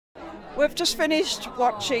We've just finished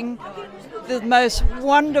watching the most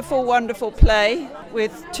wonderful, wonderful play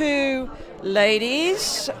with two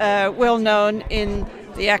ladies well known in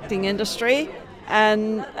the acting industry,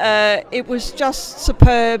 and it was just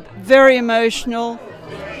superb, very emotional.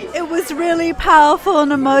 It was really powerful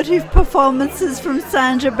and emotive performances from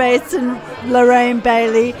Sandra Bates and Lorraine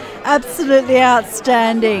Bailey. Absolutely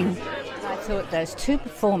outstanding. I thought those two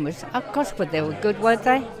performers, oh gosh, but they were good, weren't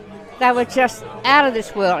they? They were just out of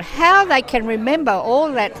this world. How they can remember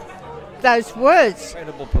all those words.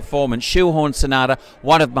 Incredible performance. Shoe-Horn Sonata,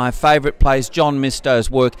 one of my favourite plays. John Misto's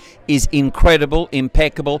work is incredible,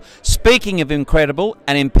 impeccable. Speaking of incredible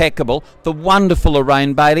and impeccable, the wonderful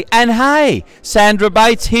Lorraine Bailey. And hey, Sandra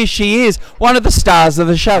Bates, here she is, one of the stars of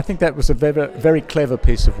the show. I think that was a very, very clever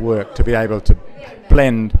piece of work to be able to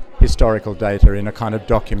blend historical data in a kind of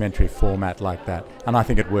documentary format like that. And I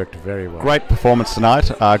think it worked very well. Great performance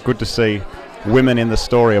tonight. Good to see women in the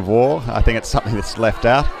story of war. I think it's something that's left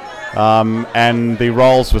out. And the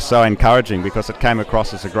roles were so encouraging because it came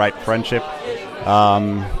across as a great friendship.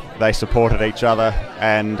 They supported each other,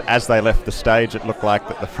 and as they left the stage it looked like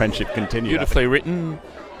that the friendship continued. Beautifully written,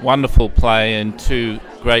 wonderful play, and two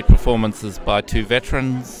great performances by two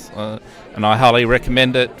veterans, and I highly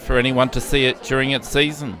recommend it for anyone to see it during its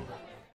season.